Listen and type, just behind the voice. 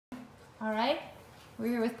All right, we're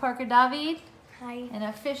here with Parker David. Hi. An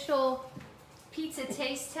official pizza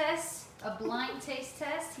taste test, a blind taste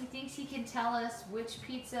test. He thinks he can tell us which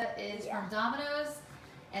pizza is from Domino's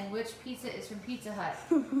and which pizza is from Pizza Hut.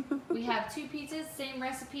 We have two pizzas, same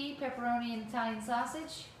recipe, pepperoni and Italian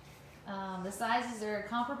sausage. The sizes are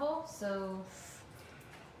comparable, so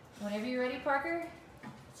whenever you're ready, Parker,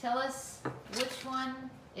 tell us which one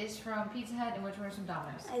is from Pizza Hut and which one is from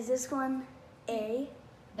Domino's. Is this one A?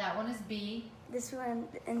 That one is B. This one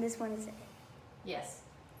and this one is A. Yes.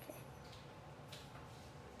 Okay.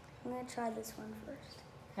 I'm gonna try this one first.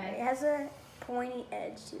 Okay. It has a pointy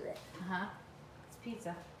edge to it. Uh-huh. It's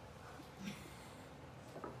pizza.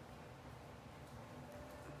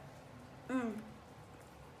 Mmm.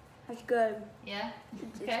 That's good. Yeah?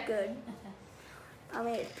 It's Okay. good. I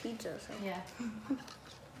made it pizza, so. Yeah.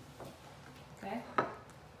 Okay.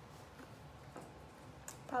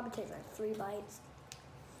 Probably takes like 3 bites.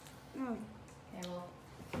 Mmm. Okay, well,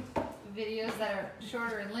 videos that are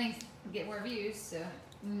shorter in length get more views, so.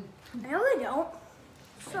 No, they don't.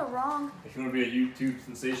 So wrong. If you want to be a YouTube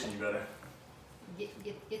sensation, you better.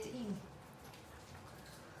 Get to eating.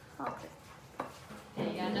 Okay. Okay,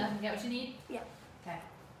 you got enough? You got what you need? Yeah. Okay.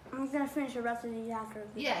 I'm gonna finish the rest of these after.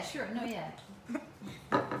 Yeah, sure. No, yeah.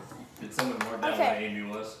 Did someone mark down Okay. what Amy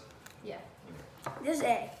was? Yeah. This is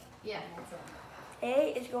A. Yeah, that's it.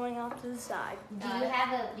 A is going off to the side. Do you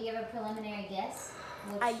have a preliminary guess?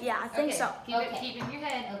 Yeah, I think Okay, so. Keep it in your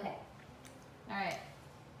head. Okay. Alright.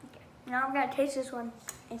 Now I'm gonna taste this one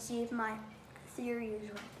and see if my theory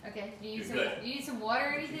is right. Okay. Do you You're need good. do you need some water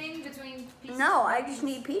or anything between pieces? No, I just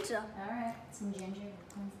need pizza. Alright. Some ginger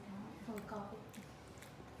to cleanse the palate. Full of coffee.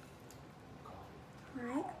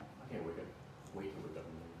 Right? I can't wait to wake up.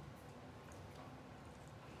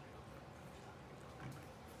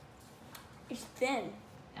 It's thin.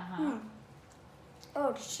 Uh-huh. Oh,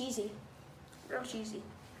 it's cheesy. Real cheesy.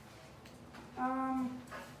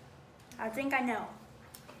 I think I know.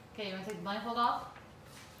 Okay, you want to take the blindfold off?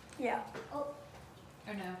 Yeah. Oh,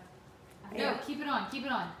 Or no? Yeah. No, keep it on. Keep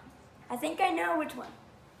it on. I think I know which one.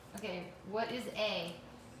 Okay, what is A?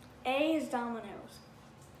 A is Domino's.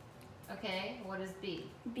 Okay, what is B?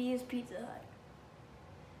 B is Pizza Hut.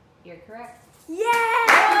 You're correct. Yeah!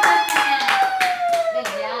 Good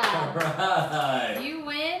job. Alright. You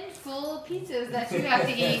win full pizzas that you have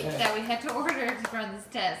to eat that we had to order to run this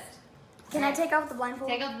test. Can I take off the blindfold?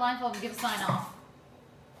 Take off the blindfold and give a sign off.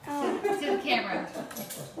 Oh. To the camera.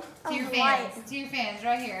 To your fans. To your fans,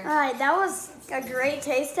 right here. Alright, that was a great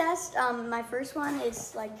taste test. My first one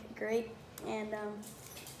is like great and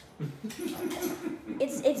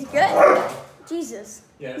it's good. Jesus.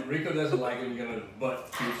 Yeah, Rico doesn't like it when you go to his butt.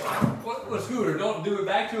 What, Scooter? Don't do it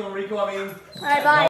back to him, Rico. I mean. Alright, bye.